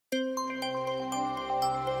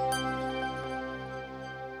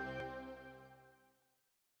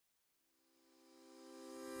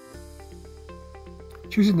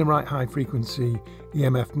Choosing the right high frequency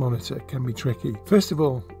EMF monitor can be tricky. First of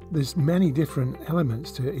all, there's many different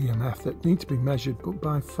elements to EMF that need to be measured, but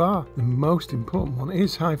by far the most important one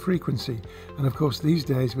is high frequency. And of course, these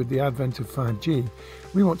days with the advent of 5G,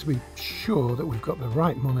 we want to be sure that we've got the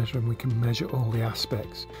right monitor and we can measure all the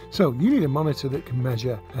aspects. So you need a monitor that can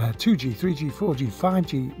measure 2G, 3G, 4G,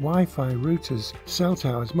 5G, Wi-Fi routers, cell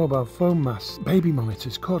towers, mobile phone masts, baby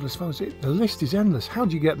monitors, cordless phones. The list is endless. How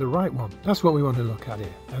do you get the right one? That's what we want to look at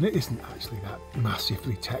here. And it isn't actually that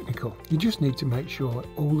massively technical. You just need to make sure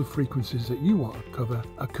all the frequencies that you want to cover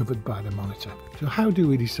are covered by the monitor. So how do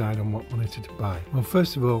we decide on what monitor to buy? Well,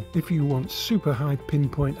 first of all, if you want super high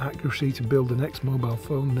pinpoint accuracy to build the next mobile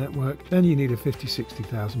phone network, then you need a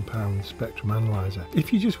 £50,000-£60,000 spectrum analyzer.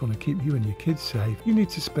 If you just want to keep you and your kids safe, you need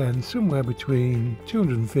to spend somewhere between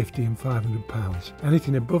 £250 and £500.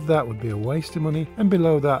 Anything above that would be a waste of money, and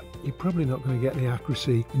below that you're probably not going to get the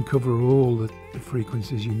accuracy and cover all the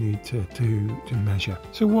frequencies you need to measure.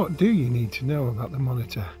 So what do you need to know about the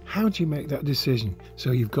monitor? How do you make that decision?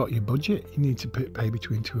 So you've got your budget, you need to pay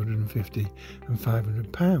between £250 and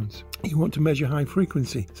 £500. You want to measure high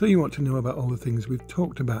frequency, so you want to know about all the things we've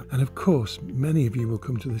talked about. And of course, many of you will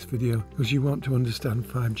come to this video because you want to understand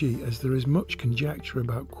 5G, as there is much conjecture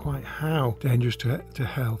about quite how dangerous to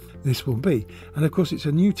health this will be. And of course, it's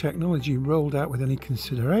a new technology rolled out with any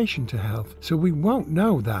consideration to health, so we won't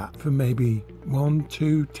know that for maybe 1,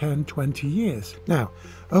 2, 10, 20 years. Now,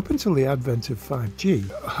 up until the advent of 5G,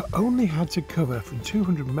 only had to cover from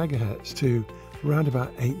 200 megahertz to around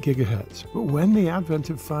about 8 gigahertz. But when the advent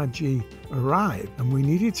of 5G arrived and we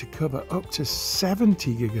needed to cover up to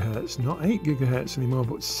 70 gigahertz, not 8 gigahertz anymore,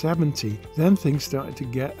 but 70, then things started to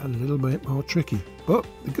get a little bit more tricky. But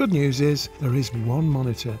the good news is there is one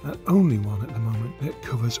monitor, and only one at the moment, that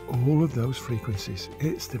covers all of those frequencies.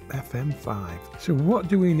 It's the FM5. So what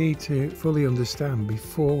do we need to fully understand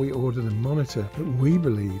before we order the monitor that we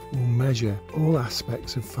believe will measure all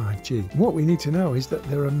aspects of 5G? What we need to know is that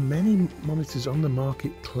there are many monitors on the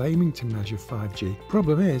market claiming to measure 5G.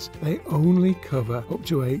 Problem is, they only cover up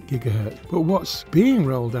to 8 gigahertz. But what's being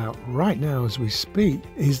rolled out right now as we speak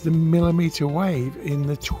is the millimeter wave in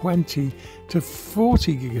the 20 to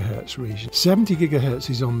 40 gigahertz region. 70 gigahertz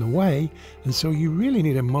is on the way, and so you really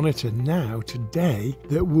need a monitor now, today,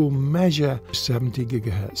 that will measure 70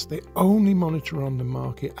 gigahertz. The only monitor on the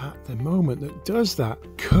market at the moment that does that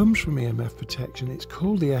comes from EMF Protection. It's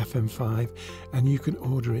called the FM5, and you can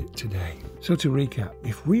order it today. So to recap,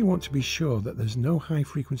 if we want to be sure that there's no high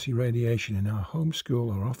frequency radiation in our home, school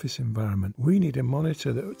or office environment, we need a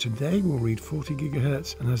monitor that today will read 40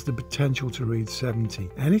 gigahertz and has the potential to read 70.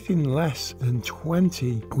 Anything less than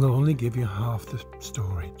 20 will only give you half the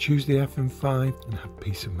story. Choose the FM5 and have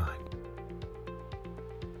peace of mind.